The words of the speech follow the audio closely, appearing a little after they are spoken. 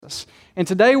us. And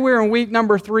today we're in week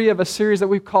number 3 of a series that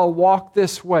we've called Walk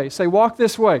This Way. Say, walk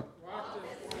this way. Walk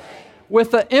this way.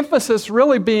 With the emphasis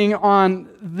really being on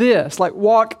this, like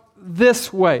walk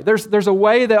this way. There's a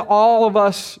way that all of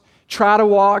us try to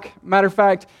walk. Matter of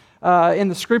fact, in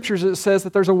the scriptures it says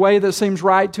that there's a way that seems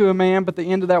right to a man, but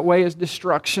the end of that way is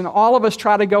destruction. All of us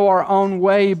try to go our own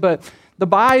way, but the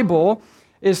Bible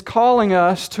is calling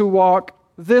us to walk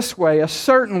this way, a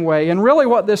certain way. And really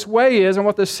what this way is and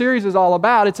what this series is all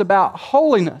about, it's about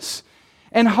holiness.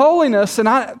 And holiness, and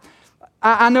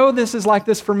I know this is like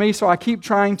this for me, so I keep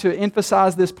trying to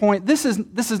emphasize this point. This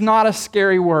is not a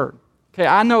scary word. Okay,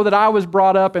 I know that I was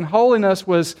brought up, and holiness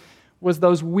was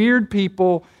those weird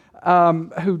people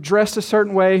who dressed a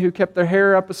certain way, who kept their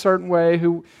hair up a certain way,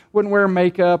 who wouldn't wear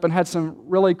makeup and had some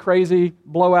really crazy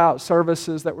blowout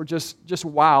services that were just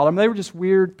wild. I mean, they were just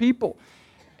weird people.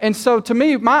 And so to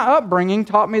me, my upbringing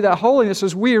taught me that holiness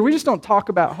is weird. We just don't talk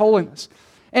about holiness.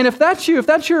 And if that's you, if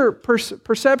that's your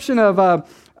perception of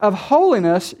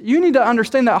holiness, you need to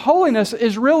understand that holiness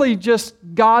is really just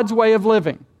God's way of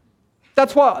living.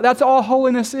 That's all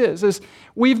holiness is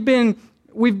we've been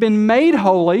made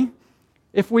holy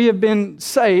if we have been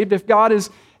saved. If God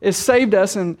has saved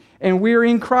us and we're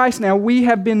in Christ now, we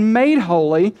have been made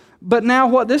holy. But now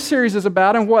what this series is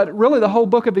about, and what really the whole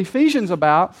book of Ephesians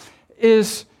about,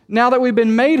 is now that we've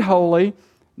been made holy,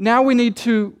 now we need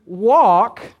to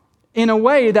walk in a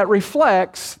way that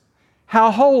reflects how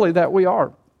holy that we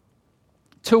are.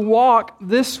 To walk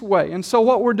this way. And so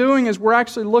what we're doing is we're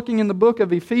actually looking in the book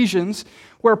of Ephesians,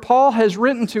 where Paul has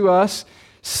written to us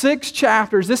 6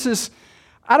 chapters. This is,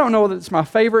 I don't know that it's my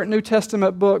favorite New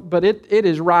Testament book, but it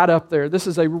is right up there. This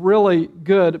is a really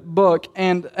good book.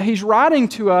 And he's writing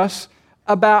to us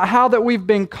about how that we've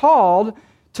been called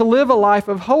to live a life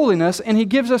of holiness, and he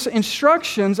gives us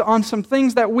instructions on some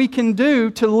things that we can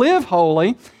do to live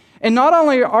holy. And not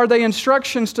only are they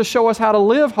instructions to show us how to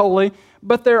live holy,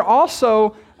 but they're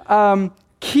also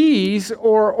keys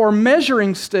or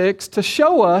measuring sticks to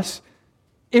show us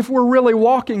if we're really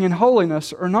walking in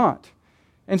holiness or not.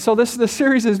 And so this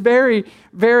series is very,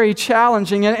 very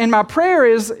challenging. And my prayer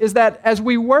is that as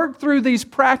we work through these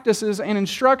practices and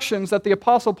instructions that the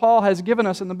Apostle Paul has given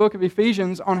us in the book of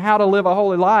Ephesians on how to live a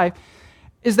holy life,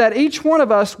 is that each one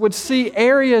of us would see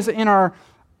areas in our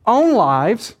own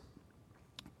lives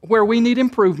where we need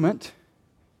improvement,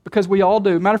 because we all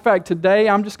do. Matter of fact, today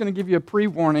I'm just going to give you a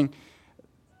pre-warning.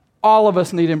 All of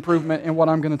us need improvement in what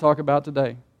I'm going to talk about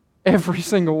today. Every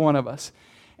single one of us.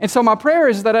 And so my prayer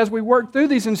is that as we work through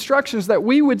these instructions, that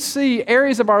we would see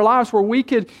areas of our lives where we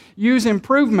could use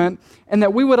improvement, and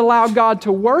that we would allow God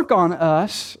to work on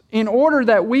us in order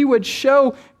that we would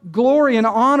show glory and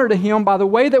honor to Him by the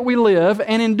way that we live,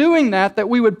 and in doing that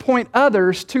we would point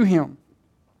others to Him.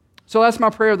 So that's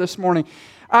my prayer this morning.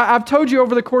 I've told you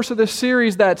over the course of this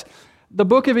series that the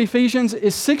book of Ephesians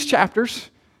is 6 chapters,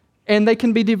 and they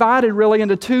can be divided really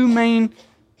into 2 main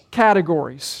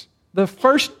categories. The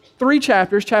first 3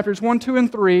 chapters, chapters 1, 2, and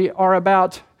 3, are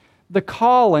about the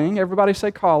calling. Everybody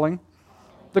say calling.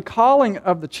 The calling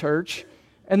of the church.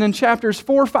 And then chapters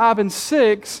 4, 5, and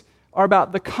 6 are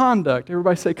about the conduct.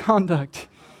 Everybody say conduct.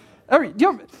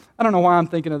 I don't know why I'm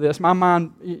thinking of this. My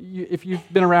mind, if you've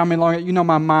been around me long, you know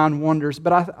my mind wanders.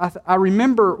 But I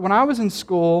remember when I was in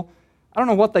school, I don't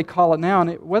know what they call it now,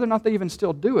 and whether or not they even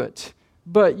still do it.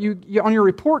 But you on your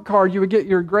report card, you would get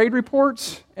your grade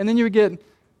reports, and then you would get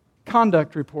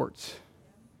conduct reports.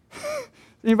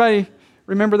 Anybody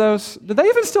remember those? Do they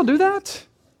even still do that?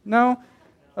 No?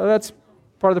 Oh, that's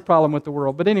part of the problem with the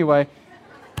world. But anyway,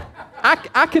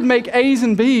 I could make A's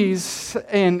and B's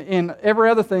in every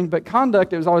other thing, but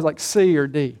conduct, it was always like C or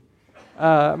D.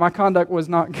 My conduct was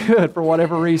not good for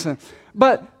whatever reason.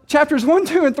 But chapters 1,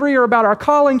 2, and 3 are about our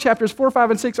calling. Chapters 4,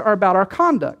 5, and 6 are about our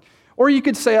conduct. Or you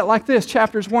could say it like this.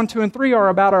 Chapters 1, 2, and 3 are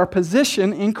about our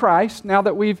position in Christ. Now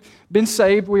that we've been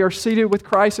saved, we are seated with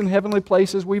Christ in heavenly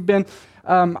places. We've been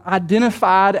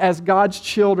identified as God's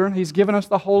children. He's given us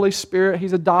the Holy Spirit.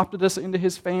 He's adopted us into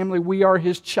His family. We are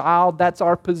His child. That's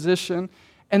our position.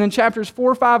 And then chapters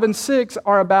 4, 5, and 6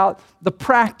 are about the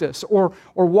practice or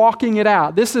walking it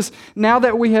out. This is, now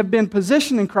that we have been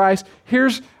positioned in Christ,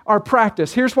 here's our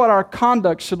practice. Here's what our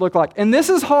conduct should look like. And this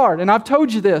is hard, and I've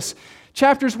told you this.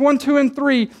 Chapters 1, 2, and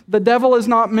 3, the devil is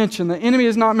not mentioned. The enemy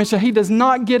is not mentioned. He does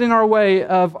not get in our way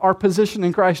of our position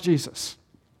in Christ Jesus.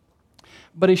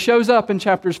 But he shows up in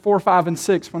chapters 4, 5, and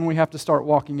 6 when we have to start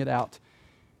walking it out.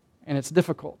 And it's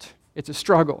difficult. It's a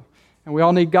struggle. And we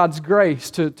all need God's grace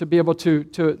to be able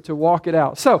to walk it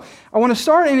out. So I want to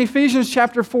start in Ephesians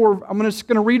chapter 4. I'm just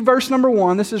going to read verse number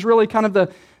 1. This is really kind of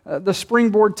the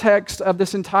springboard text of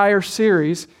this entire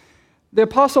series. The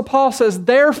Apostle Paul says,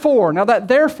 therefore. Now that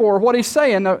therefore, what he's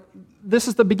saying, this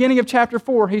is the beginning of chapter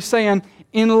 4. He's saying,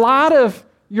 in light of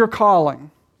your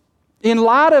calling, in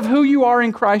light of who you are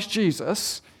in Christ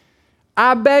Jesus,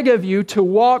 I beg of you to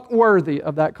walk worthy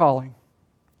of that calling.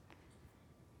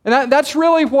 And that's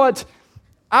really what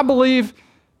I believe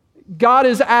God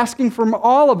is asking from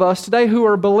all of us today who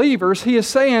are believers. He is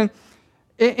saying,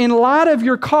 in light of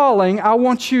your calling, I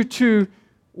want you to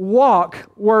walk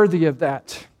worthy of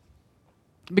that.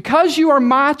 Because you are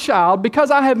my child, because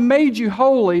I have made you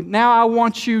holy, now I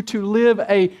want you to live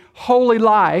a holy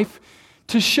life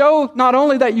to show not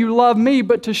only that you love me,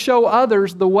 but to show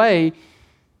others the way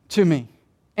to me.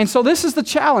 And so this is the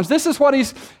challenge. This is what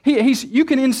you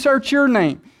can insert your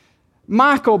name.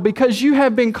 Michael, because you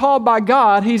have been called by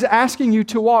God, He's asking you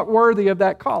to walk worthy of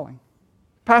that calling.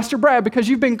 Pastor Brad, because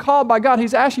you've been called by God,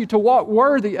 He's asking you to walk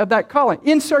worthy of that calling.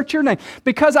 Insert your name.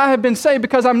 Because I have been saved,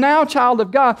 because I'm now a child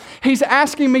of God, He's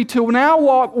asking me to now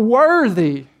walk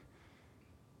worthy.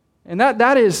 And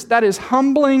that is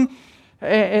humbling.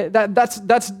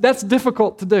 That's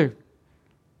difficult to do.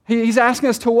 He's asking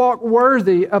us to walk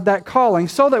worthy of that calling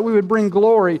so that we would bring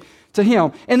glory to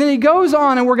Him. And then he goes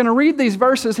on, and we're going to read these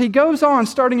verses. He goes on,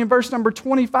 starting in verse number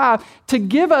 25, to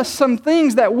give us some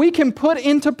things that we can put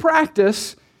into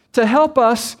practice to help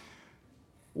us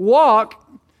walk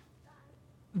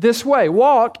this way,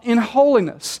 walk in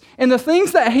holiness. And the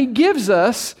things that he gives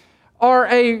us are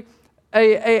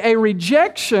a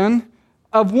rejection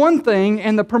of one thing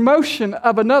and the promotion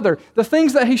of another. The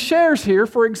things that he shares here,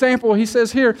 for example, he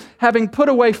says here, having put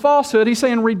away falsehood, he's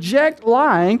saying reject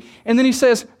lying, and then he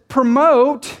says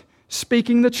promote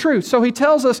speaking the truth. So he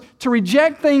tells us to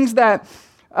reject things that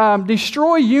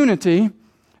destroy unity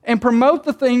and promote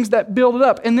the things that build it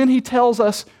up. And then he tells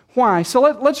us why. So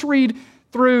let's read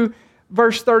through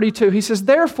verse 32. He says,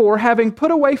 therefore, having put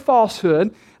away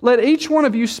falsehood, let each one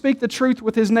of you speak the truth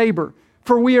with his neighbor,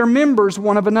 for we are members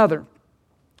one of another.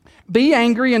 Be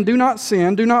angry and do not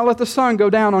sin. Do not let the sun go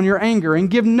down on your anger, and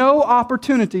give no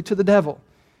opportunity to the devil.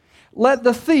 Let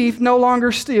the thief no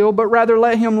longer steal, but rather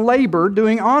let him labor,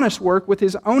 doing honest work with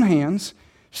his own hands,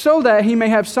 so that he may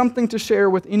have something to share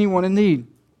with anyone in need.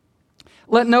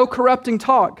 Let no corrupting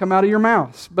talk come out of your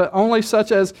mouths, but only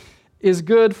such as is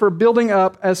good for building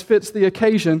up as fits the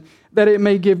occasion, that it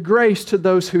may give grace to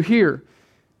those who hear.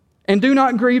 And do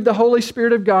not grieve the Holy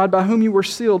Spirit of God, by whom you were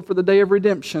sealed for the day of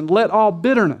redemption. Let all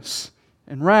bitterness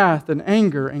and wrath and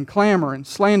anger and clamor and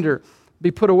slander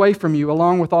be put away from you,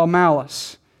 along with all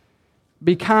malice.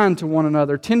 Be kind to one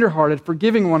another, tenderhearted,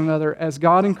 forgiving one another, as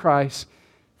God in Christ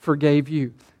forgave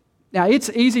you. Now, it's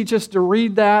easy just to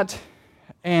read that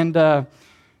and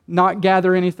not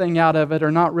gather anything out of it,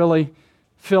 or not really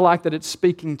feel like that it's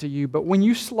speaking to you. But when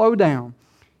you slow down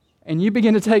and you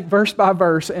begin to take verse by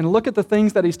verse and look at the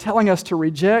things that he's telling us to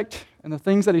reject and the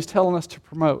things that he's telling us to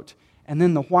promote, and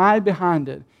then the why behind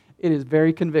it, it is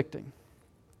very convicting.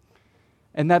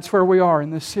 And that's where we are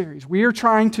in this series. We are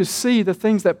trying to see the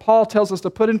things that Paul tells us to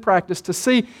put in practice, to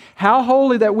see how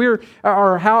holy that we're,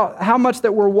 or how much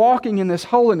that we're walking in this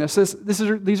holiness.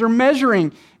 These are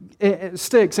measuring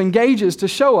sticks and gauges to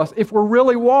show us if we're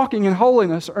really walking in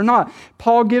holiness or not.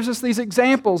 Paul gives us these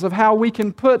examples of how we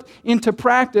can put into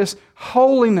practice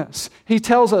holiness. He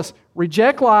tells us,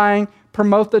 reject lying,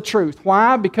 promote the truth.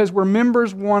 Why? Because we're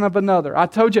members one of another. I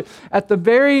told you, at the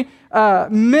very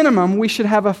minimum, we should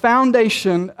have a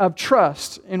foundation of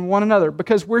trust in one another,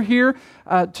 because we're here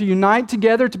to unite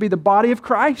together, to be the body of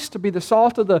Christ, to be the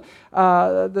salt of the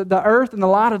earth and the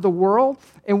light of the world,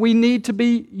 and we need to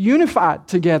be unified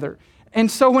together.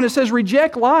 And so when it says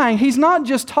reject lying, he's not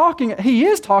just talking, he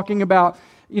is talking about,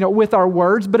 with our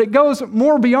words, but it goes it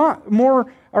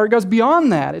goes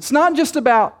beyond that. It's not just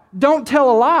about don't tell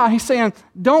a lie. He's saying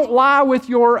don't lie with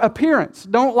your appearance.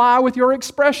 Don't lie with your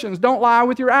expressions. Don't lie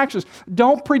with your actions.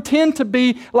 Don't pretend to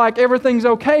be like everything's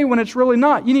okay when it's really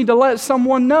not. You need to let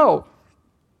someone know.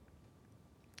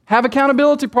 Have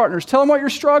accountability partners. Tell them what you're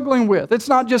struggling with. It's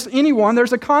not just anyone.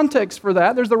 There's a context for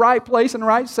that. There's the right place and the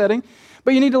right setting.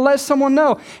 But you need to let someone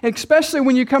know, especially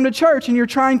when you come to church and you're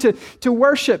trying to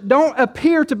worship. Don't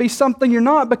appear to be something you're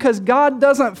not, because God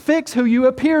doesn't fix who you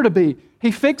appear to be.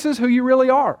 He fixes who you really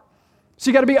are. So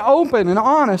you got to be open and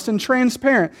honest and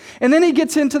transparent. And then he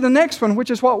gets into the next one,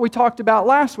 which is what we talked about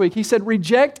last week. He said,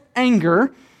 reject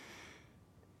anger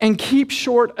and keep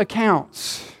short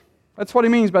accounts. That's what he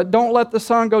means by don't let the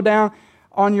sun go down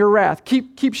on your wrath.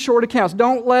 Keep short accounts.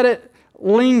 Don't let it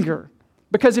linger.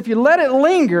 Because if you let it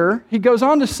linger, he goes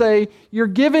on to say, you're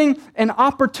giving an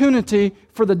opportunity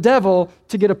for the devil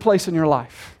to get a place in your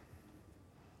life.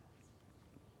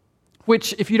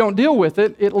 Which, if you don't deal with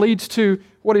it, it leads to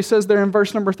what he says there in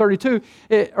verse number 32,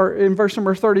 or in verse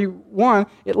number 31,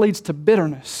 it leads to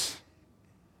bitterness.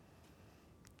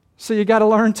 So you got to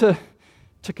learn to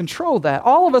control that.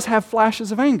 All of us have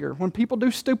flashes of anger. When people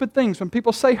do stupid things, when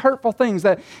people say hurtful things,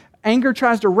 that anger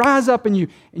tries to rise up in you,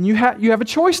 and you have a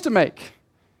choice to make.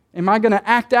 Am I going to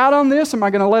act out on this? Am I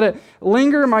going to let it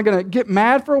linger? Am I going to get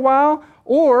mad for a while?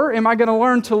 Or am I going to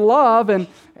learn to love and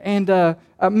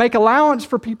make allowance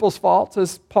for people's faults,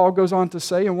 as Paul goes on to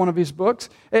say in one of his books?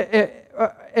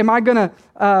 Am I going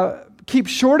to keep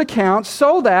short accounts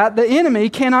so that the enemy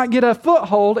cannot get a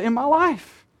foothold in my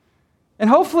life? And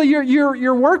hopefully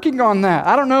you're working on that.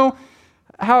 I don't know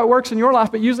how it works in your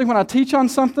life, but usually when I teach on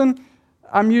something,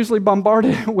 I'm usually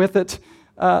bombarded with it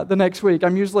the next week.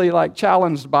 I'm usually like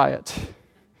challenged by it.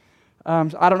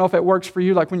 I don't know if it works for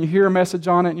you, like when you hear a message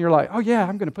on it and you're like, oh yeah,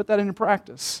 I'm going to put that into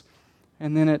practice.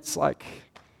 And then it's like,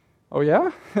 oh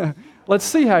yeah? Let's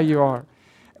see how you are.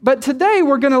 But today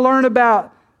we're going to learn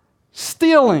about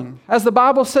stealing. As the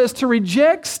Bible says, to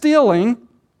reject stealing,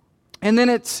 and then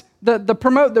it's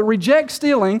the reject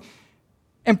stealing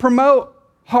and promote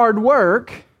hard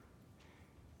work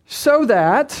so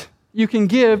that you can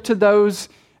give to those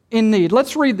in need.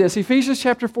 Let's read this. Ephesians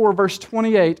chapter 4, verse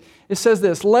 28. It says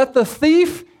this, "Let the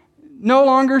thief no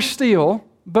longer steal,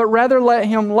 but rather let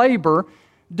him labor,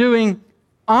 doing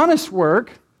honest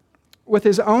work with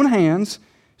his own hands,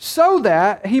 so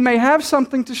that he may have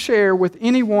something to share with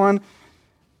anyone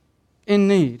in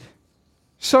need."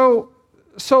 So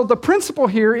the principle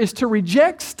here is to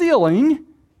reject stealing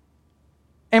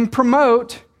and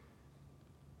promote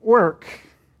work.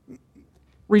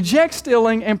 Reject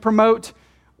stealing and promote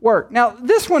work. Now,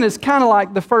 this one is kind of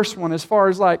like the first one as far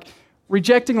as like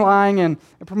rejecting lying and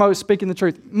promote speaking the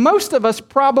truth. Most of us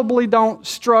probably don't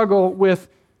struggle with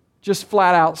just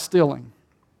flat out stealing.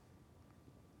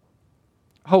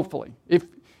 Hopefully.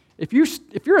 If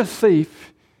you're a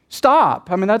thief,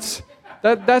 stop. I mean, that's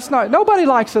not, nobody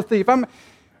likes a thief.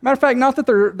 Matter of fact, not that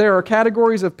there are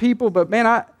categories of people, but man,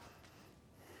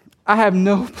 I have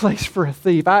no place for a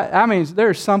thief. I mean,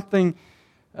 there's something,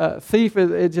 thief,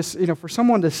 it just, for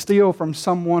someone to steal from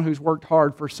someone who's worked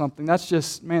hard for something, that's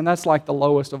just, man, that's like the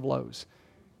lowest of lows.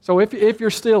 So if you're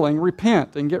stealing,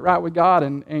 repent and get right with God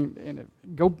and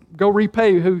go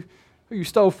repay who you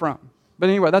stole from. But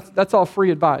anyway, that's all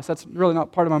free advice. That's really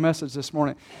not part of my message this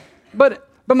morning. But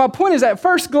my point is, at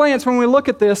first glance, when we look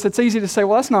at this, it's easy to say,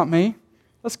 well, that's not me.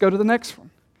 Let's go to the next one.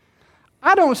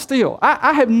 I don't steal.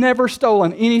 I have never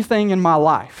stolen anything in my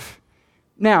life.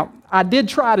 Now, I did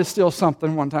try to steal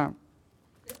something one time.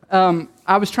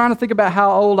 I was trying to think about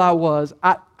how old I was.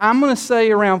 I'm going to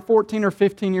say around 14 or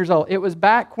 15 years old. It was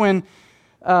back when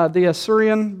the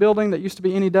Assyrian building that used to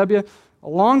be NEW, a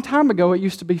long time ago, it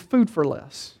used to be Food for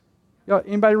Less.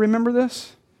 Anybody remember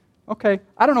this? Okay.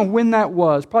 I don't know when that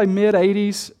was. Probably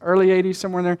mid-'80s, early 80s,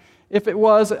 somewhere in there. If it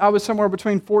was, I was somewhere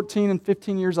between 14 and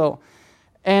 15 years old.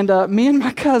 And me and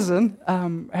my cousin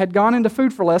had gone into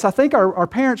Food for Less. I think our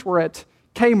parents were at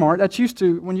Kmart. That's used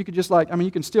to when you could just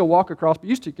you can still walk across, but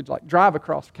used to you could drive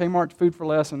across Kmart to Food for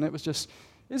Less, and it's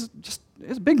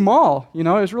a big mall, it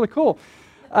was really cool.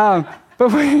 But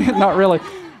not really,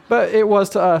 but it was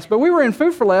to us. But we were in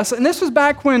Food for Less, and this was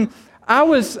back when I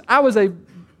was a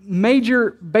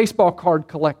major baseball card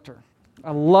collector.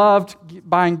 I loved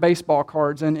buying baseball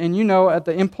cards, and at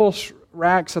the impulse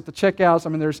racks at the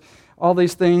checkouts, there's all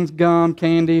these things, gum,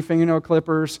 candy, fingernail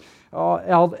clippers,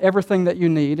 everything that you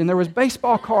need. And there was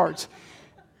baseball cards.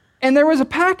 And there was a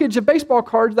package of baseball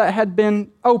cards that had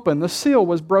been opened. The seal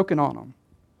was broken on them.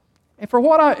 And for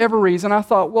whatever reason, I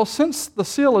thought, well, since the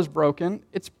seal is broken,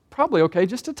 it's probably okay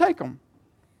just to take them.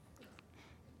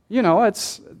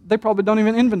 They probably don't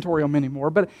even inventory them anymore.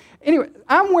 But anyway,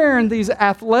 I'm wearing these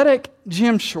athletic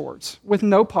gym shorts with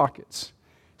no pockets.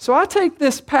 So I take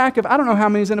this pack of, I don't know how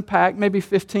many's in a pack, maybe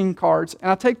 15 cards,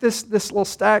 and I take this little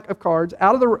stack of cards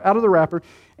out of the wrapper,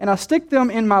 and I stick them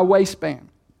in my waistband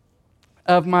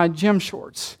of my gym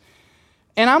shorts.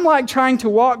 And I'm like trying to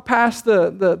walk past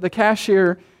the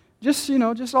cashier,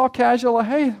 just all casual, like,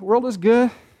 hey, the world is good,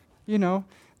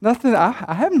 nothing,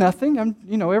 I have nothing,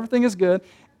 everything is good.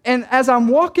 And as I'm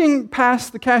walking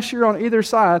past the cashier on either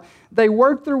side, they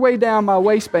work their way down my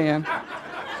waistband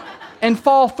and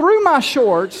fall through my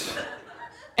shorts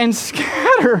and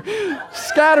scatter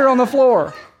on the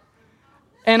floor.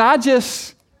 And I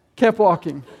just kept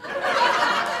walking.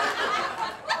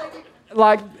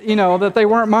 That they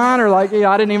weren't mine, or I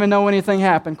didn't even know anything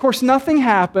happened. Of course, nothing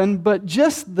happened, but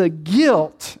just the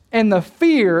guilt and the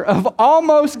fear of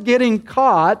almost getting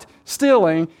caught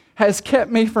stealing has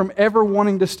kept me from ever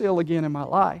wanting to steal again in my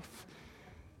life.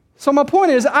 So my point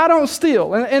is, I don't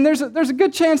steal. And there's a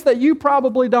good chance that you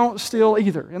probably don't steal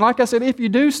either. And like I said, if you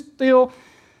do steal,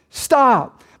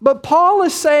 stop. But Paul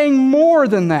is saying more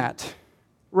than that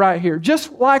right here.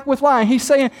 Just like with lying, he's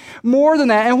saying more than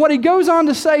that. And what he goes on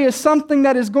to say is something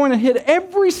that is going to hit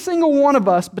every single one of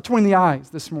us between the eyes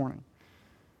this morning.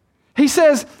 He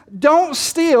says, don't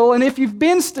steal, and if you've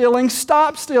been stealing,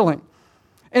 stop stealing.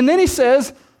 And then he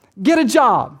says, get a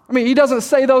job. I mean, he doesn't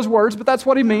say those words, but that's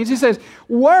what he means. He says,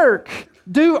 work,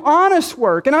 do honest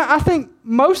work. And I think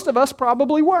most of us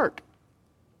probably work.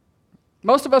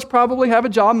 Most of us probably have a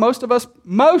job. Most of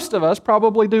us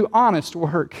probably do honest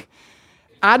work.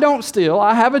 I don't steal.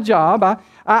 I have a job.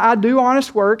 I do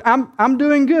honest work. I'm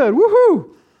doing good.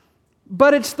 Woohoo!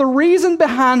 But it's the reason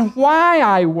behind why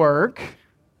I work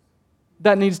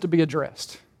that needs to be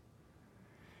addressed.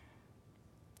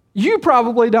 You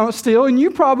probably don't steal, and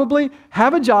you probably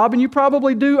have a job, and you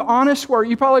probably do honest work.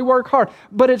 You probably work hard.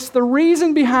 But it's the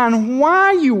reason behind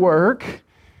why you work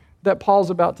that Paul's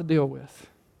about to deal with.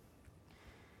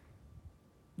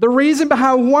 The reason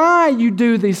behind why you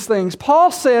do these things.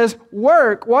 Paul says,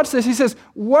 work. Watch this. He says,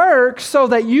 work so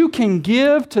that you can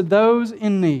give to those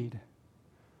in need.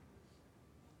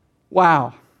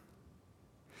 Wow.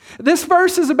 This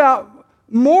verse is about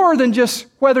more than just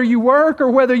whether you work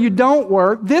or whether you don't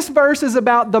work. This verse is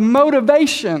about the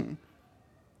motivation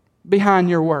behind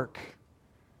your work.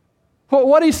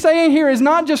 What he's saying here is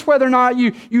not just whether or not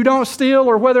you don't steal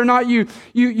or whether or not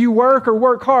you work or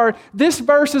work hard. This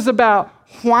verse is about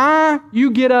why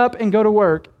you get up and go to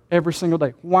work every single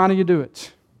day. Why do you do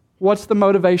it? What's the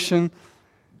motivation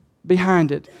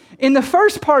behind it? In the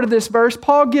first part of this verse,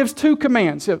 Paul gives two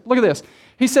commands. Look at this.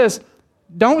 He says,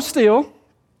 don't steal,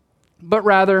 but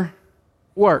rather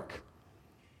work.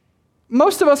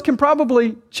 Most of us can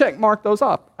probably check mark those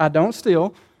off. I don't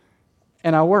steal,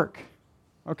 and I work.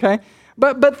 Okay?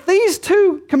 But these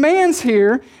two commands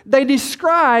here, they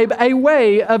describe a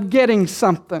way of getting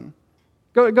something.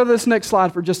 Go to this next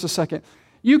slide for just a second.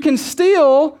 You can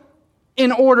steal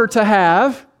in order to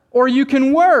have, or you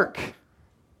can work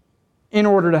in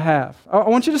order to have. I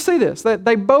want you to see this.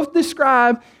 They both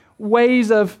describe ways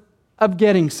of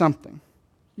getting something.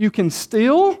 You can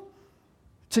steal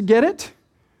to get it,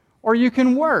 or you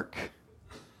can work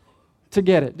to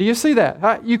get it. Do you see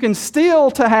that? You can steal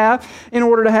to have in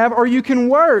order to have, or you can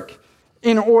work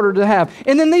in order to have.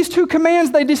 And then these two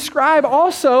commands, they describe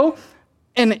also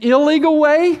an illegal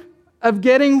way of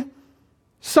getting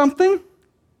something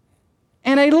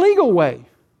and a legal way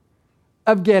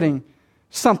of getting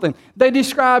something. They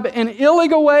describe an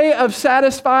illegal way of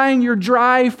satisfying your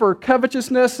drive for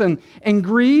covetousness and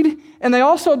greed, and they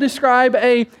also describe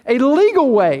a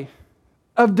legal way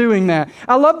of doing that.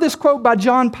 I love this quote by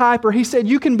John Piper. He said,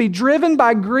 you can be driven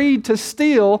by greed to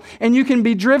steal, and you can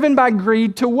be driven by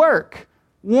greed to work.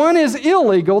 One is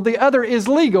illegal, the other is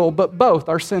legal, but both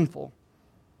are sinful.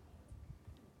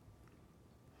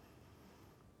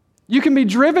 You can be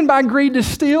driven by greed to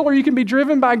steal, or you can be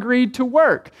driven by greed to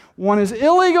work. One is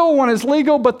illegal, one is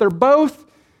legal, but they're both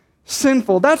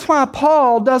sinful. That's why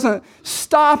Paul doesn't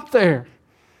stop there.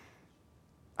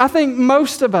 I think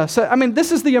most of us,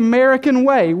 this is the American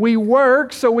way. We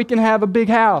work so we can have a big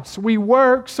house. We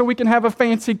work so we can have a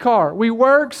fancy car. We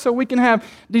work so we can have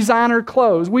designer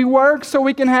clothes. We work so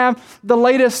we can have the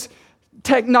latest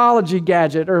technology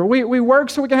gadget, or we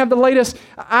work so we can have the latest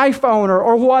iPhone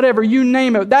or whatever, you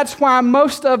name it. That's why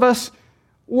most of us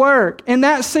work. And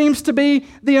that seems to be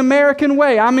the American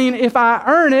way. If I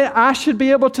earn it, I should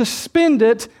be able to spend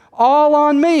it all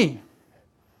on me.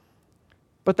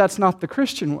 But that's not the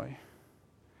Christian way.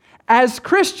 As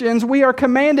Christians, we are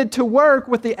commanded to work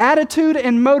with the attitude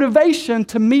and motivation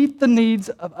to meet the needs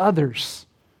of others.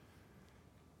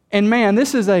 And man,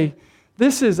 this is a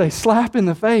slap in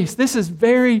the face. This is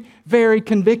very, very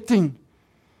convicting.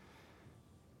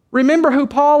 Remember who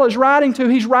Paul is writing to.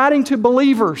 He's writing to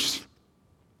believers.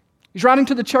 He's writing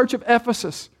to the church of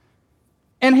Ephesus.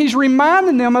 And he's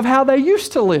reminding them of how they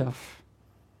used to live.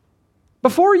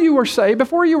 Before you were saved,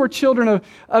 before you were children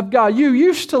of God, you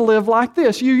used to live like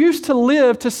this. You used to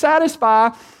live to satisfy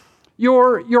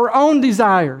your own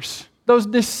desires. Those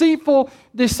deceitful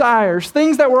desires,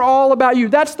 things that were all about you.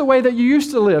 That's the way that you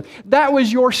used to live. That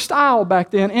was your style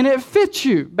back then, and it fit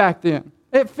you back then.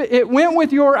 It went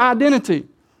with your identity.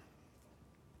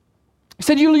 He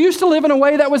said you used to live in a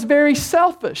way that was very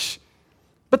selfish,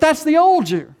 but that's the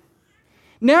old you.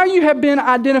 Now you have been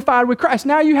identified with Christ.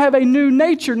 Now you have a new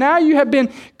nature. Now you have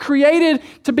been created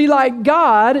to be like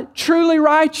God, truly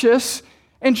righteous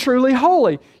and truly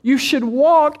holy. You should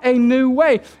walk a new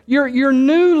way. Your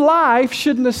new life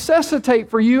should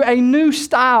necessitate for you a new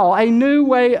style, a new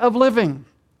way of living.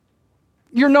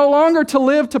 You're no longer to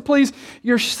live to please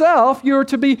yourself. You're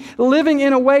to be living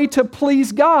in a way to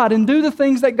please God and do the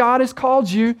things that God has called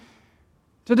you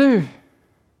to do.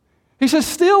 He says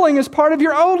stealing is part of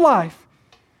your old life.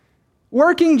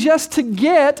 Working just to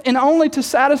get and only to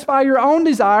satisfy your own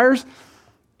desires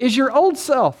is your old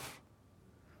self.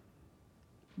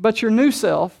 But your new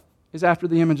self is after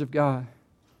the image of God.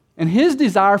 And His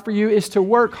desire for you is to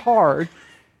work hard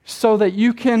so that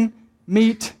you can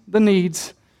meet the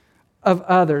needs of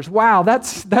others. Wow,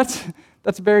 that's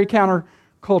very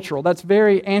countercultural. That's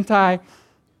very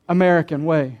anti-American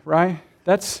way, right?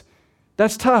 That's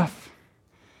tough.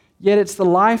 Yet it's the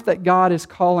life that God is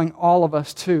calling all of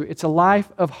us to. It's a life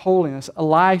of holiness, a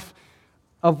life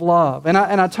of love. And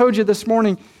I told you this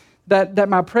morning that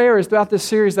my prayer is throughout this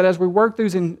series that as we work through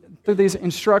these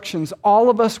instructions, all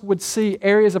of us would see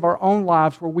areas of our own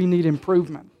lives where we need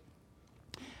improvement.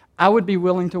 I would be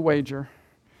willing to wager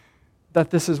that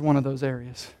this is one of those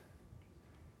areas.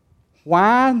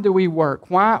 Why do we work?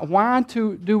 Why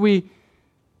do we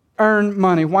earn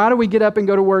money? Why do we get up and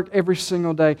go to work every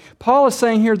single day? Paul is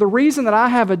saying here, the reason that I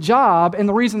have a job and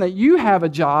the reason that you have a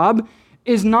job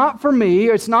is not for me,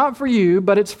 it's not for you,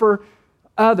 but it's for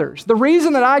others. The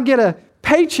reason that I get a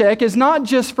paycheck is not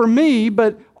just for me,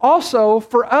 but also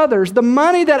for others. The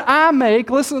money that I make,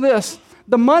 listen to this,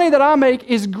 the money that I make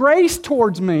is grace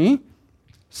towards me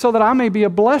so that I may be a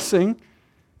blessing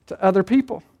to other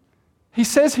people. He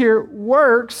says here,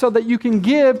 work so that you can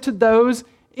give to those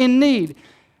in need.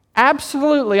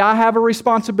 Absolutely, I have a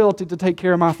responsibility to take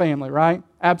care of my family, right?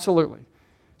 Absolutely.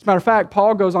 As a matter of fact,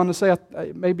 Paul goes on to say,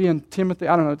 maybe in Timothy,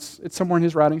 I don't know, it's somewhere in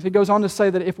his writings, he goes on to say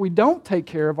that if we don't take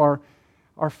care of our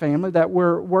family, that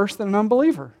we're worse than an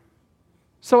unbeliever.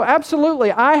 So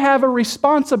absolutely, I have a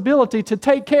responsibility to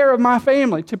take care of my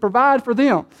family, to provide for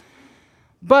them.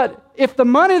 But if the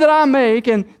money that I make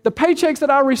and the paychecks that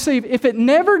I receive, if it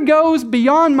never goes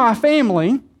beyond my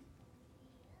family,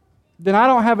 then I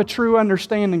don't have a true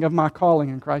understanding of my calling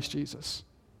in Christ Jesus.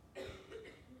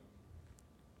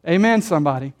 Amen,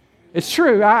 somebody. It's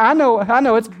true. I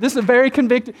know. This is a very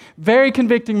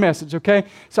convicting message, okay?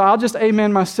 So I'll just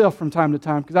amen myself from time to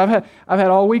time because I've had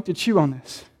all week to chew on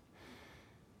this.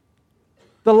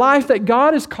 The life that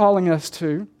God is calling us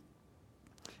to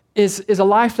is a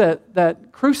life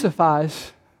that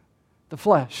crucifies the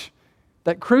flesh,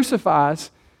 that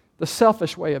crucifies the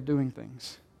selfish way of doing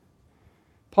things.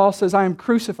 Paul says, I am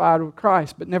crucified with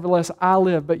Christ, but nevertheless I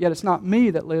live, but yet it's not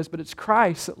me that lives, but it's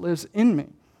Christ that lives in me.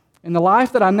 In the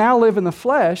life that I now live in the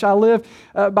flesh, I live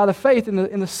by the faith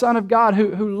in the Son of God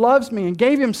who loves me and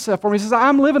gave Himself for me. He says,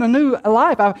 I'm living a new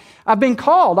life. I've been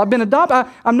called. I've been adopted.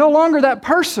 I'm no longer that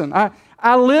person.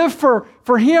 I live for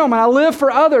Him and I live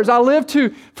for others. I live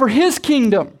for His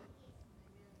kingdom.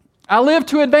 I live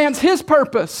to advance His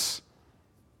purpose.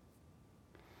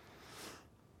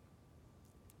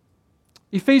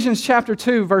 Ephesians chapter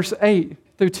 2, verse 8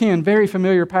 through 10, very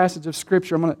familiar passage of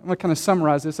Scripture. I'm going to kind of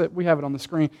summarize this. We have it on the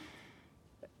screen.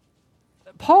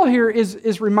 Paul here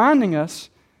is reminding us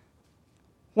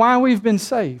why we've been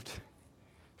saved.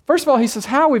 First of all, he says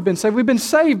how we've been saved. We've been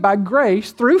saved by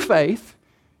grace through faith,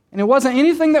 and it wasn't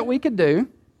anything that we could do.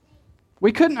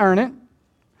 We couldn't earn it.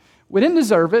 We didn't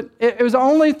deserve it. It was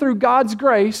only through God's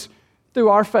grace through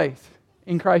our faith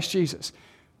in Christ Jesus.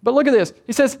 But look at this.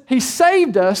 He says He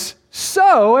saved us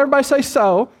so, everybody say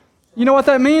so. You know what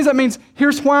that means? That means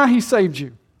here's why He saved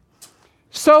you.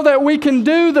 So that we can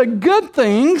do the good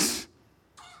things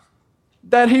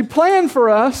that He planned for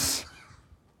us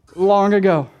long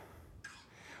ago.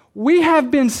 We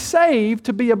have been saved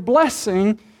to be a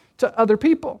blessing to other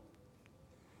people.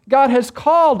 God has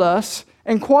called us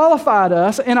and qualified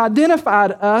us and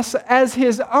identified us as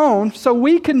His own so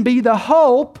we can be the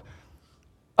hope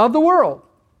of the world.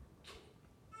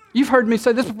 You've heard me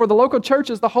say this before, the local church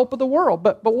is the hope of the world.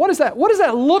 But what is that? What does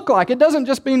that look like? It doesn't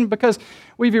just mean because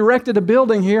we've erected a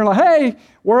building here and like, hey,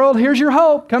 world, here's your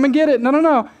hope. Come and get it.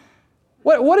 No.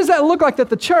 What does that look like that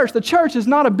the church is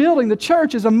not a building. The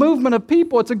church is a movement of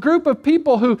people. It's a group of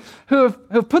people who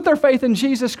have put their faith in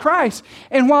Jesus Christ.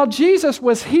 And while Jesus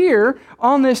was here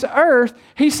on this earth,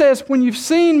 He says, when you've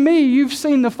seen me, you've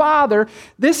seen the Father.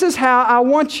 This is how I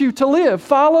want you to live.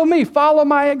 Follow me. Follow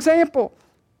my example.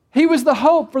 He was the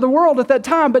hope for the world at that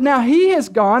time, but now He has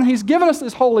gone. He's given us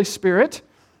this Holy Spirit,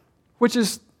 which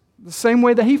is the same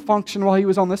way that He functioned while He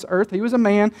was on this earth. He was a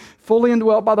man fully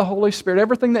indwelt by the Holy Spirit.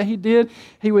 Everything that He did,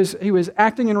 He was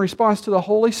acting in response to the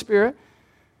Holy Spirit.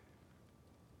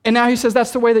 And now He says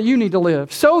that's the way that you need to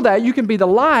live, so that you can be the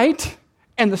light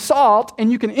and the salt,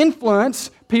 and you can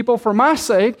influence people for my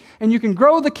sake, and you can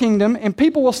grow the kingdom, and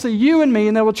people will see you and me,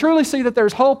 and they will truly see that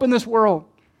there's hope in this world.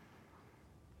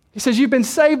 He says, you've been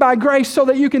saved by grace so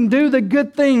that you can do the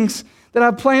good things that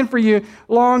I've planned for you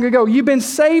long ago. You've been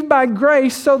saved by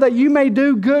grace so that you may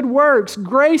do good works.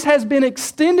 Grace has been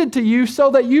extended to you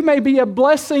so that you may be a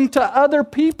blessing to other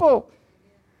people.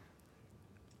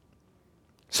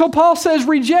 So Paul says,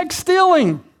 reject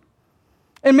stealing.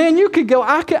 And man, you could go,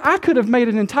 I could have made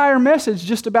an entire message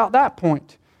just about that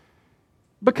point.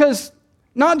 Because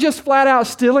not just flat out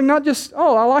stealing, not just,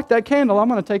 oh, I like that candle, I'm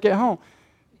going to take it home.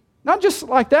 Not just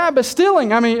like that, but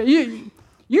stealing. I mean,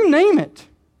 you name it.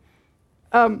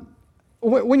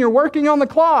 When you're working on the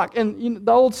clock, and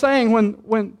the old saying,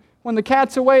 when the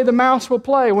cat's away, the mouse will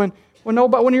play. When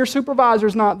your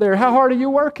supervisor's not there, how hard are you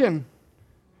working?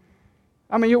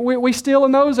 I mean, we steal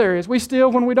in those areas. We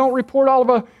steal when we don't report all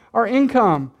of our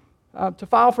income to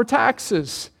file for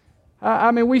taxes. I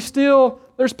mean, we steal.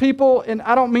 There's people, and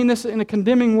I don't mean this in a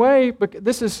condemning way, but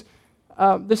this is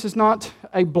not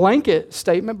a blanket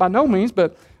statement by no means,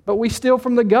 but we steal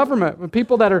from the government, from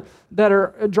people that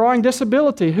are drawing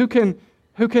disability, who can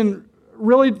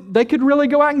really, they could really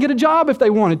go out and get a job if they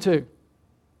wanted to.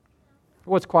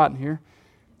 What's quiet in here?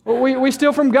 Well, we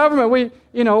steal from government.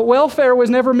 Welfare was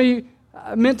never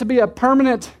meant to be a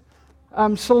permanent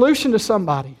solution to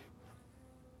somebody,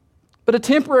 but a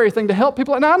temporary thing to help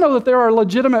people. And I know that there are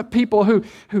legitimate people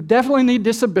who definitely need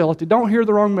disability, don't hear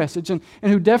the wrong message, and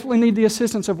who definitely need the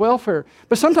assistance of welfare.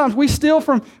 But sometimes we steal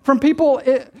from people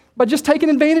by just taking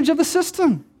advantage of the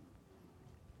system.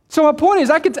 So my point is,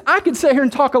 I could sit here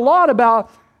and talk a lot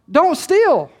about don't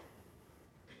steal.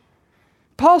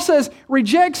 Paul says,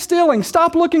 reject stealing,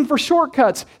 stop looking for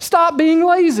shortcuts, stop being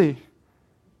lazy.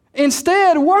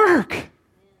 Instead, work.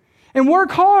 And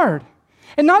work hard.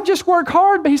 And not just work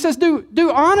hard, but he says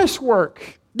do honest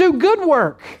work. Do good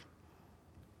work.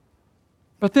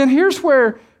 But then here's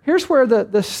where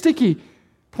the sticky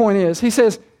point is. He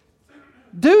says,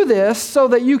 do this so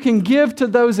that you can give to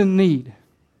those in need.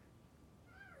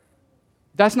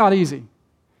 That's not easy.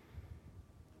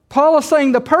 Paul is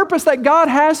saying the purpose that God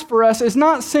has for us is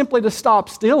not simply to stop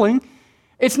stealing.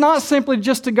 It's not simply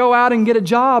just to go out and get a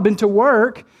job and to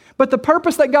work. But the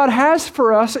purpose that God has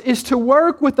for us is to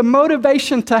work with the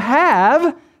motivation to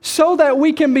have so that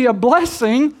we can be a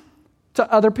blessing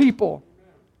to other people.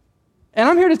 And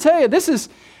I'm here to tell you,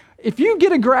 if you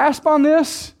get a grasp on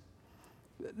this,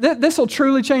 this will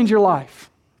truly change your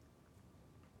life.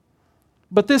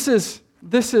 But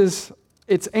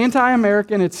it's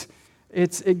anti-American.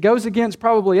 It goes against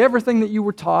probably everything that you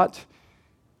were taught.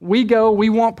 We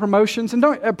want promotions, and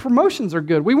promotions are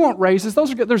good. We want raises,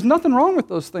 those are good. There's nothing wrong with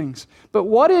those things. But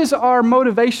what is our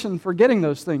motivation for getting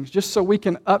those things? Just so we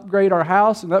can upgrade our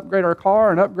house and upgrade our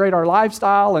car and upgrade our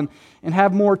lifestyle and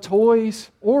have more toys?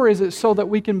 Or is it so that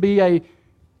we can be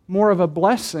more of a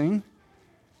blessing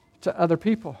to other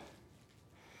people?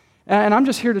 And I'm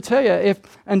just here to tell you,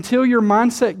 until your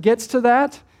mindset gets to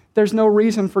that, there's no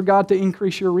reason for God to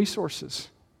increase your resources.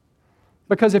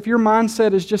 Because if your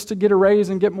mindset is just to get a raise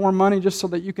and get more money just so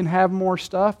that you can have more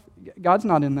stuff, God's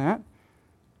not in that.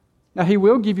 Now, He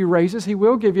will give you raises. He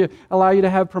will allow you to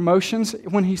have promotions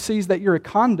when He sees that you're a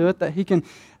conduit that He can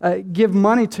give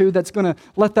money to that's going to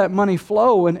let that money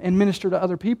flow and minister to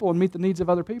other people and meet the needs of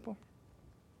other people.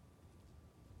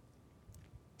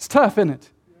 It's tough, isn't it?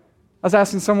 I was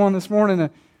asking someone this morning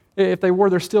if they wore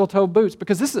their steel-toed boots,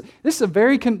 because this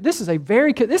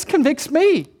convicts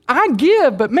me. I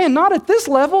give, but man, not at this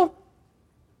level.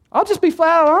 I'll just be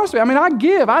flat out honest with you. I mean, I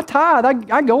give, I tithe,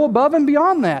 I go above and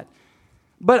beyond that.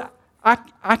 But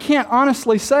I can't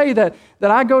honestly say that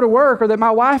I go to work or that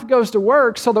my wife goes to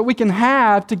work so that we can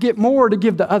have to get more to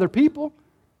give to other people.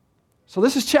 So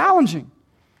this is challenging.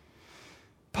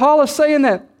 Paul is saying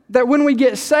that when we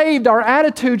get saved, our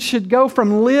attitude should go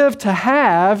from live to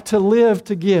have to live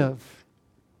to give.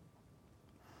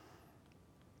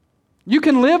 You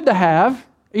can live to have,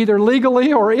 either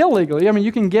legally or illegally. I mean,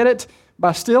 you can get it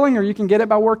by stealing or you can get it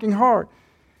by working hard.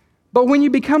 But when you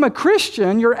become a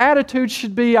Christian, your attitude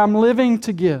should be, I'm living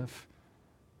to give.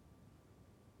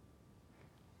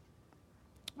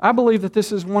 I believe that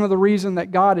this is one of the reasons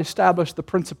that God established the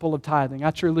principle of tithing.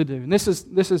 I truly do. And this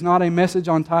is not a message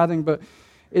on tithing, but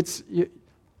you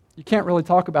can't really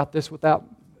talk about this without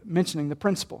mentioning the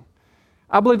principle.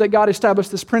 I believe that God established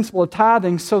this principle of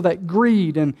tithing so that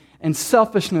greed and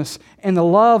selfishness and the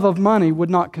love of money would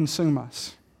not consume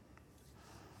us.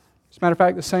 As a matter of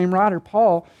fact, the same writer,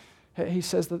 Paul, he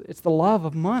says that it's the love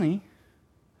of money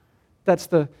that's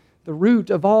the root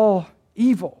of all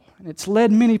evil. And it's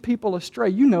led many people astray.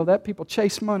 You know that. People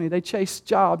chase money. They chase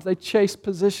jobs. They chase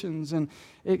positions. And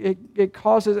it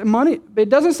causes money. It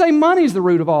doesn't say money is the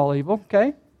root of all evil,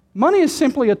 okay? Money is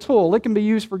simply a tool. It can be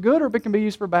used for good or it can be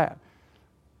used for bad.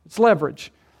 It's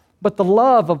leverage. But the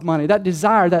love of money, that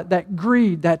desire, that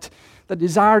greed, that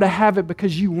desire to have it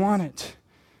because you want it.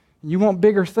 You want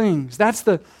bigger things. That's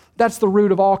the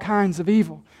root of all kinds of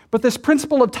evil. But this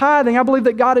principle of tithing, I believe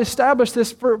that God established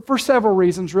this for several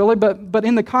reasons, really. But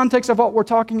in the context of what we're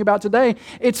talking about today,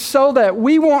 it's so that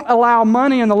we won't allow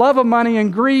money and the love of money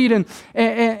and greed and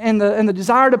the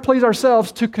desire to please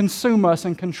ourselves to consume us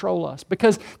and control us.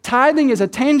 Because tithing is a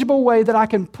tangible way that I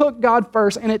can put God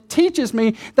first, and it teaches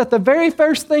me that the very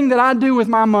first thing that I do with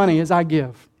my money is I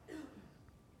give.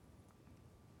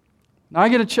 Now I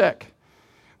get a check.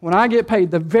 When I get paid,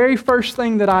 the very first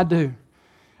thing that I do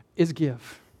is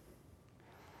give.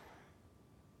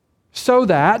 So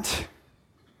that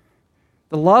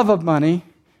the love of money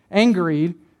and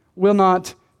greed will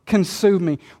not consume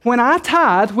me. When I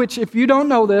tithe, which if you don't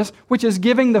know this, which is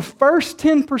giving the first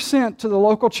 10% to the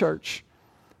local church,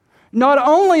 not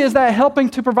only is that helping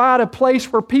to provide a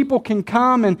place where people can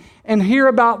come and hear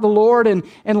about the Lord and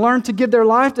learn to give their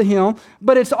life to Him,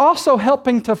 but it's also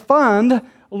helping to fund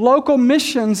local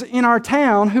missions in our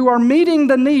town who are meeting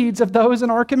the needs of those in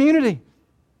our community.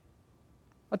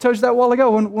 I told you that a while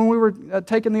ago when we were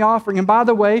taking the offering. And by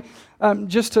the way,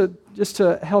 just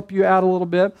to help you out a little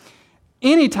bit,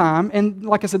 anytime, and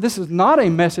like I said, this is not a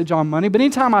message on money, but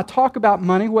anytime I talk about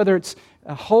money, whether it's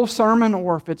a whole sermon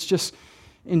or if it's just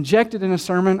injected in a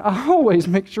sermon, I always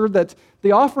make sure that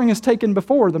the offering is taken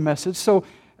before the message, so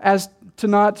as to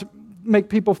not make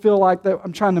people feel like that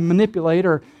I'm trying to manipulate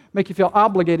or make you feel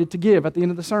obligated to give at the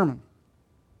end of the sermon.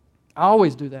 I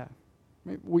always do that. I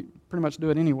mean, we pretty much do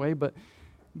it anyway, but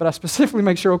I specifically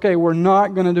make sure, okay, we're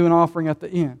not going to do an offering at the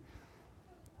end.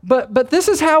 But this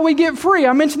is how we get free.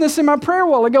 I mentioned this in my prayer a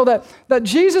while ago, that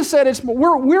Jesus said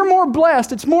we're more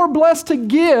blessed. It's more blessed to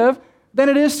give than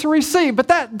it is to receive. But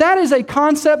that is a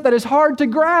concept that is hard to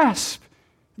grasp.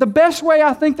 The best way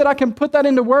I think that I can put that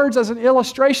into words as an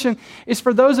illustration is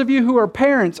for those of you who are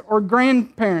parents or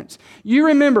grandparents. You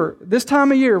remember this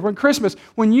time of year, when Christmas,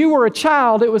 when you were a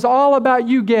child, it was all about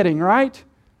you getting, right?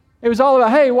 It was all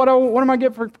about, hey, what am I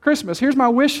get for Christmas? Here's my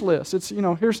wish list. It's,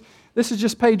 this is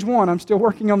just page 1. I'm still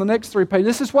working on the next 3 pages.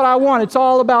 This is what I want. It's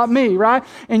all about me, right?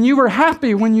 And you were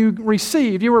happy when you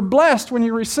received. You were blessed when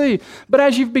you received. But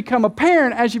as you've become a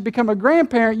parent, as you've become a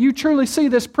grandparent, you truly see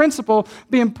this principle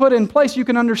being put in place. You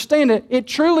can understand it. It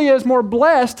truly is more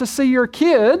blessed to see your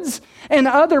kids and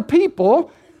other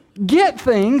people get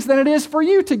things than it is for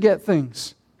you to get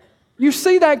things. You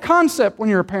see that concept when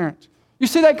you're a parent. You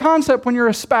see that concept when you're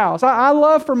a spouse. I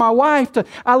love for my wife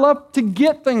I love to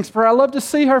get things for her. I love to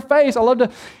see her face. I love to,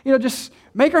 just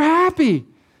make her happy. And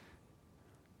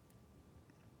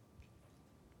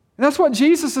that's what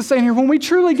Jesus is saying here. When we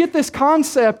truly get this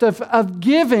concept of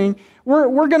giving,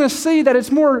 we're going to see that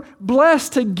it's more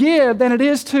blessed to give than it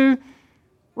is to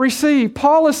receive.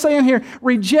 Paul is saying here,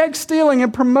 reject stealing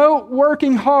and promote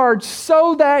working hard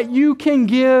so that you can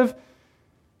give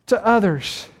to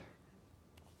others.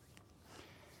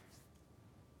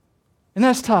 And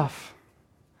that's tough,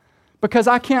 because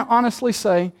I can't honestly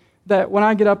say that when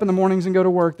I get up in the mornings and go to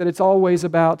work that it's always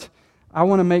about, I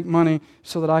want to make money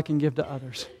so that I can give to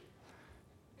others.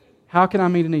 How can I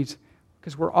meet needs?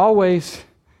 Because we're always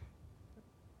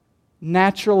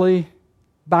naturally,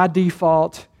 by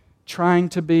default, trying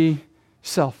to be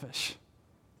selfish.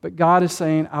 But God is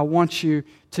saying, I want you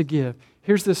to give.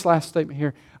 Here's this last statement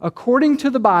here. According to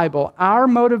the Bible, our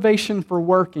motivation for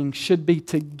working should be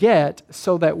to get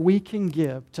so that we can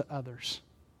give to others.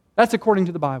 That's according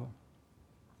to the Bible.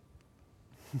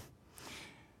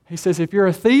 He says, if you're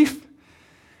a thief,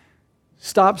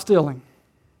 stop stealing.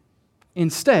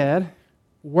 Instead,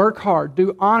 work hard,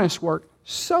 do honest work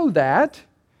so that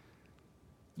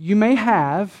you may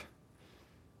have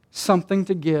something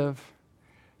to give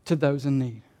to those in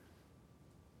need.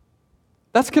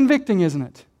 That's convicting, isn't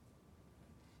it?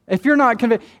 If you're not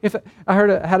convicted, I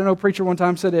had an old preacher one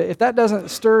time said, if that doesn't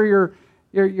stir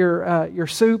your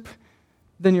soup,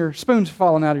 then your spoon's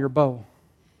falling out of your bowl.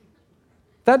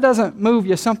 If that doesn't move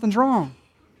you, something's wrong.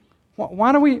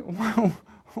 Why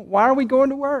are we going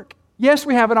to work? Yes,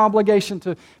 we have an obligation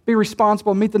to be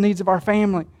responsible and meet the needs of our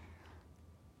family,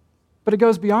 but it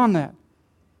goes beyond that.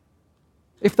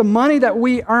 If the money that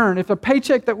we earn, if a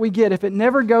paycheck that we get, if it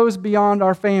never goes beyond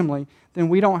our family, then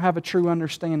we don't have a true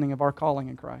understanding of our calling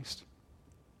in Christ.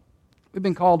 We've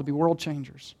been called to be world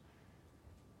changers.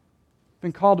 We've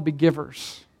been called to be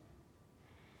givers.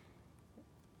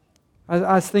 I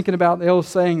was thinking about the old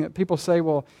saying that people say,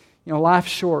 well, life's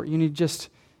short. You need to just,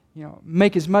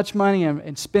 make as much money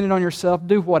and spend it on yourself.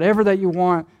 Do whatever that you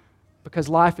want because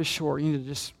life is short. You need to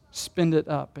just spend it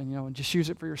up and just use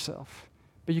it for yourself.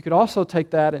 But you could also take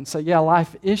that and say, yeah,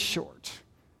 life is short.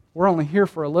 we're only here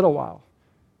for a little while.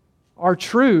 Our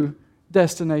true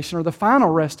destination or the final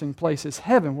resting place is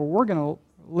heaven, where we're going to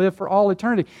live for all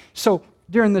eternity. So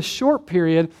during this short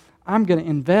period, I'm going to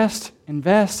invest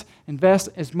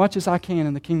as much as I can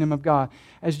in the kingdom of God.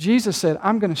 As Jesus said,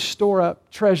 I'm going to store up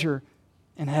treasure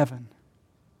in heaven.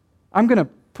 I'm going to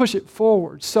push it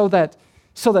forward so that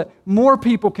more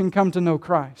people can come to know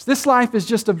Christ. This life is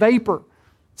just a vapor.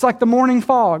 It's like the morning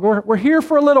fog. We're here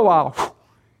for a little while,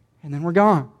 and then we're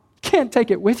gone. Can't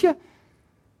take it with you.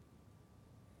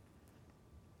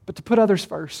 But to put others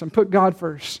first and put God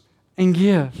first and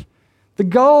give. The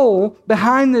goal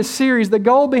behind this series, the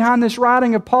goal behind this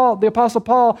writing of Paul, the Apostle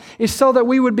Paul, is so that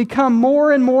we would become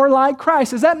more and more like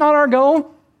Christ. Is that not our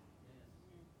goal?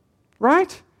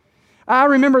 Right? I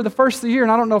remember the first of the year,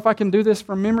 and I don't know if I can do this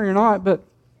from memory or not,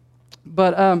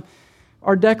 but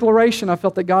our declaration I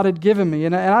felt that God had given me.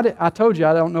 And I told you,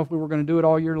 I don't know if we were going to do it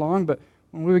all year long, but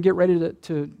when we would get ready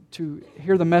to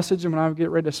hear the message and when I would get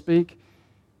ready to speak,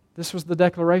 this was the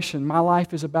declaration. My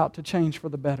life is about to change for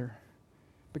the better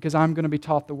because I'm going to be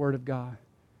taught the Word of God.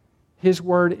 His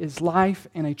Word is life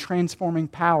and a transforming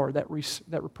power that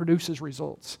produces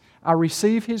results. I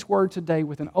receive His Word today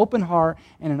with an open heart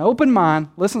and an open mind,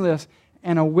 listen to this,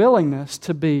 and a willingness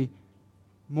to be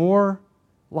more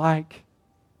like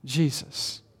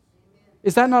Jesus.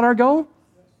 Is that not our goal?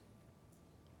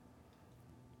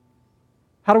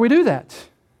 How do we do that?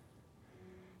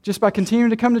 Just by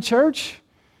continuing to come to church?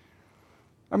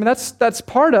 I mean, that's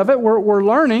part of it. We're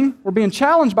learning. We're being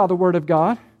challenged by the Word of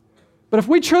God. But if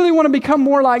we truly want to become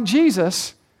more like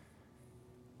Jesus,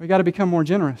 we got to become more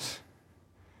generous.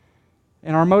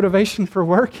 And our motivation for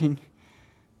working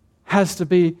has to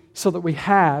be so that we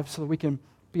can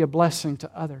be a blessing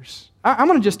to others. I'm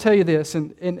going to just tell you this,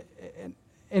 and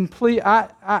please,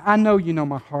 I know you know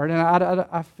my heart, and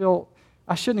I feel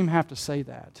I shouldn't even have to say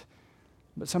that.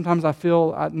 But sometimes I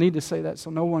feel I need to say that so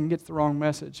no one gets the wrong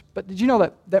message. But did you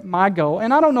know that my goal,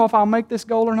 and I don't know if I'll make this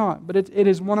goal or not, but it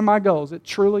is one of my goals. It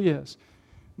truly is.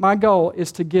 My goal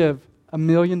is to give $1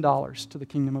 million to the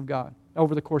kingdom of God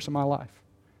over the course of my life.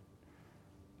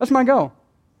 That's my goal.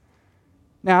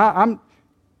 Now,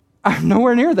 I'm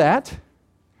nowhere near that.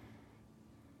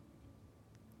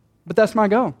 But that's my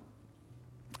goal.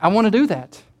 I want to do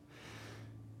that.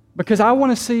 Because I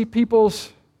want to see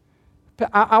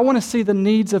I want to see the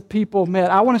needs of people met.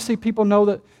 I want to see people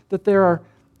know that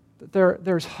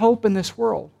there's hope in this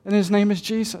world, and His name is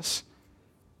Jesus.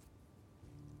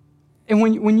 And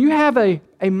when you have a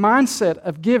mindset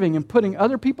of giving and putting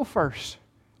other people first,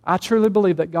 I truly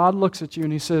believe that God looks at you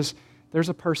and He says, there's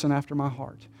a person after my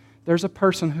heart. There's a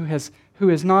person who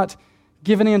has not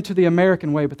given in to the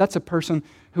American way, but that's a person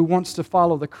who wants to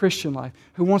follow the Christian life,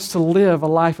 who wants to live a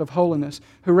life of holiness,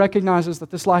 who recognizes that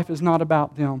this life is not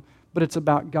about them, but it's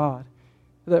about God.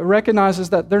 That recognizes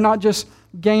that they're not just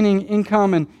gaining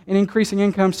income and increasing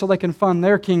income so they can fund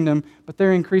their kingdom, but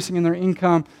they're increasing in their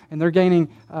income and they're gaining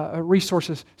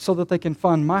resources so that they can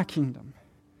fund my kingdom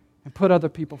and put other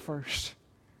people first.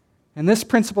 And this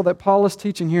principle that Paul is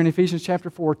teaching here in Ephesians chapter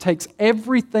 4 takes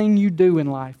everything you do in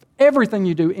life, everything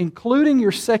you do, including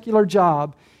your secular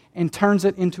job, and turns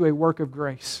it into a work of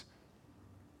grace.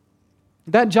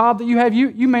 That job that you have,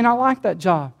 you may not like that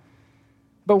job.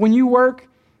 But when you work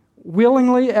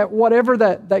willingly at whatever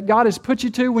that God has put you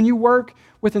to, when you work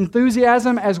with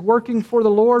enthusiasm as working for the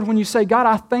Lord, when you say, God,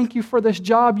 I thank you for this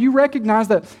job, you recognize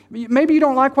that maybe you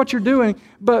don't like what you're doing,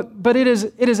 but it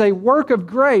is a work of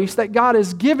grace that God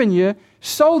has given you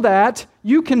so that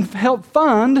you can help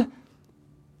fund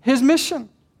His mission.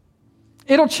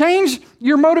 It'll change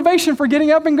your motivation for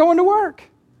getting up and going to work.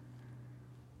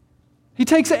 He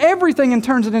takes everything and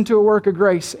turns it into a work of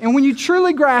grace. And when you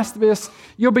truly grasp this,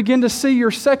 you'll begin to see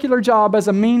your secular job as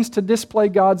a means to display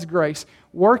God's grace,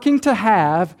 working to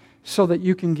have so that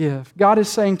you can give. God is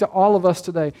saying to all of us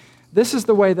today, this is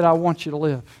the way that I want you to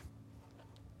live.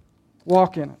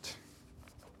 Walk in it.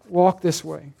 Walk this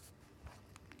way.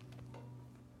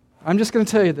 I'm just going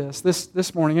to tell you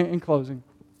this morning in closing.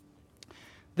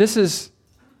 This is,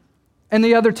 and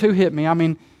the other two hit me. I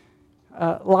mean,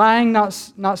 lying, not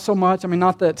so much. I mean,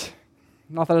 not that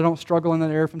I don't struggle in that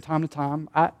area from time to time.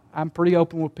 I'm pretty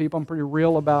open with people. I'm pretty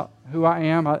real about who I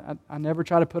am. I never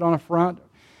try to put on a front.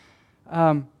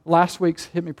 Last week's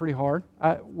hit me pretty hard.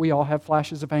 We all have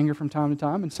flashes of anger from time to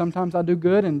time, and sometimes I do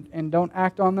good and don't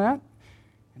act on that,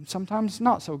 and sometimes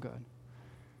not so good.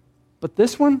 But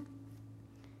this one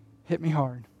hit me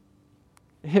hard.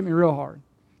 It hit me real hard.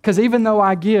 Because even though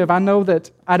I give, I know that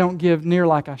I don't give near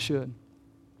like I should.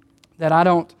 That I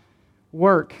don't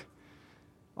work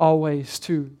always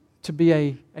to be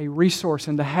a resource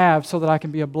and to have so that I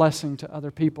can be a blessing to other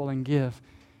people and give.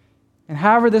 And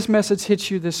however this message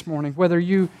hits you this morning, whether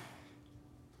you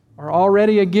are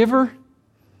already a giver,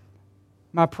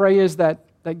 my prayer is that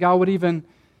God would even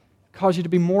cause you to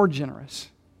be more generous.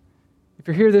 If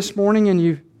you're here this morning and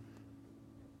you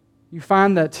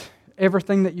find that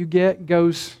everything that you get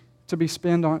goes to be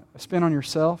spent on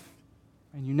yourself,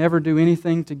 and you never do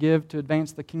anything to give to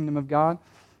advance the kingdom of God,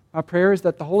 my prayer is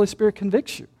that the Holy Spirit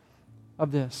convicts you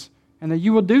of this, and that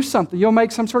you will do something. You'll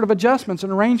make some sort of adjustments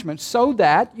and arrangements so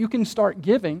that you can start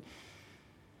giving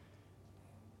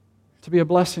to be a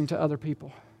blessing to other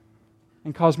people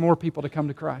and cause more people to come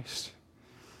to Christ.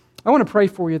 I want to pray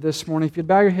for you this morning. If you'd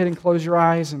bow your head and close your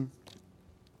eyes, and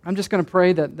I'm just going to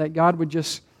pray that God would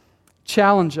just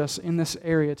challenge us in this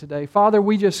area today. Father,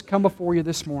 we just come before you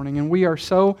this morning, and we are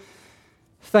so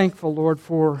thankful, Lord,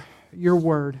 for your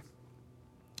word.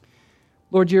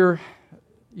 Lord, your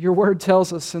word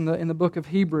tells us in the book of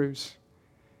Hebrews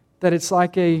that it's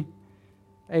like a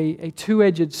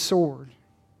two-edged sword.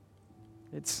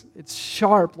 It's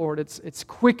sharp, Lord. It's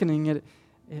quickening. It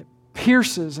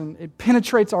pierces and it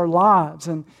penetrates our lives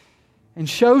and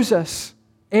shows us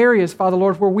areas, Father,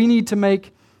 Lord, where we need to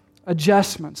make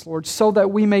adjustments, Lord, so that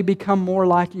we may become more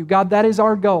like you. God, that is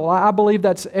our goal. I believe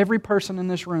that's every person in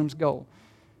this room's goal,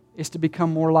 is to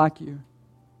become more like you.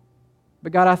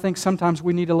 But God, I think sometimes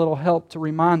we need a little help to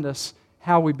remind us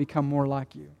how we become more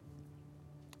like you.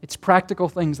 It's practical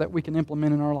things that we can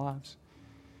implement in our lives.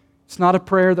 It's not a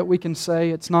prayer that we can say.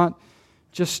 It's not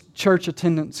just church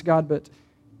attendance, God, but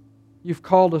you've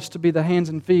called us to be the hands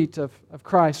and feet of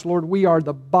Christ. Lord, we are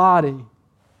the body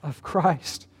of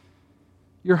Christ.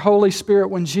 Your Holy Spirit,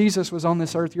 when Jesus was on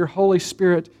this earth, your Holy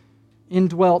Spirit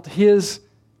indwelt His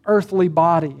earthly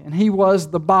body, and He was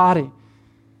the body.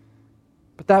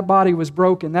 But that body was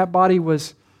broken. That body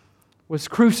was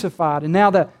crucified. And now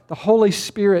that the Holy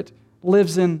Spirit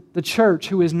lives in the church,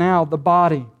 who is now the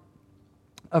body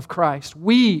of Christ,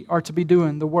 we are to be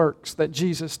doing the works that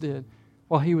Jesus did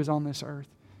while He was on this earth.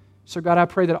 So God, I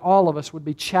pray that all of us would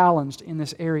be challenged in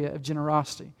this area of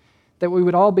generosity. That we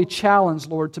would all be challenged,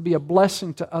 Lord, to be a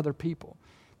blessing to other people.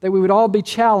 That we would all be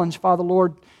challenged, Father,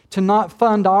 Lord, to not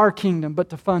fund our kingdom, but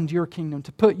to fund your kingdom.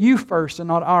 To put you first and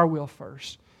not our will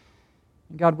first.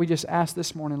 And God, we just ask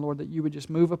this morning, Lord, that you would just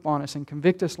move upon us and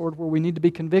convict us, Lord, where we need to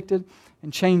be convicted,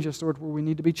 and change us, Lord, where we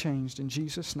need to be changed. In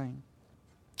Jesus' name,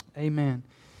 amen.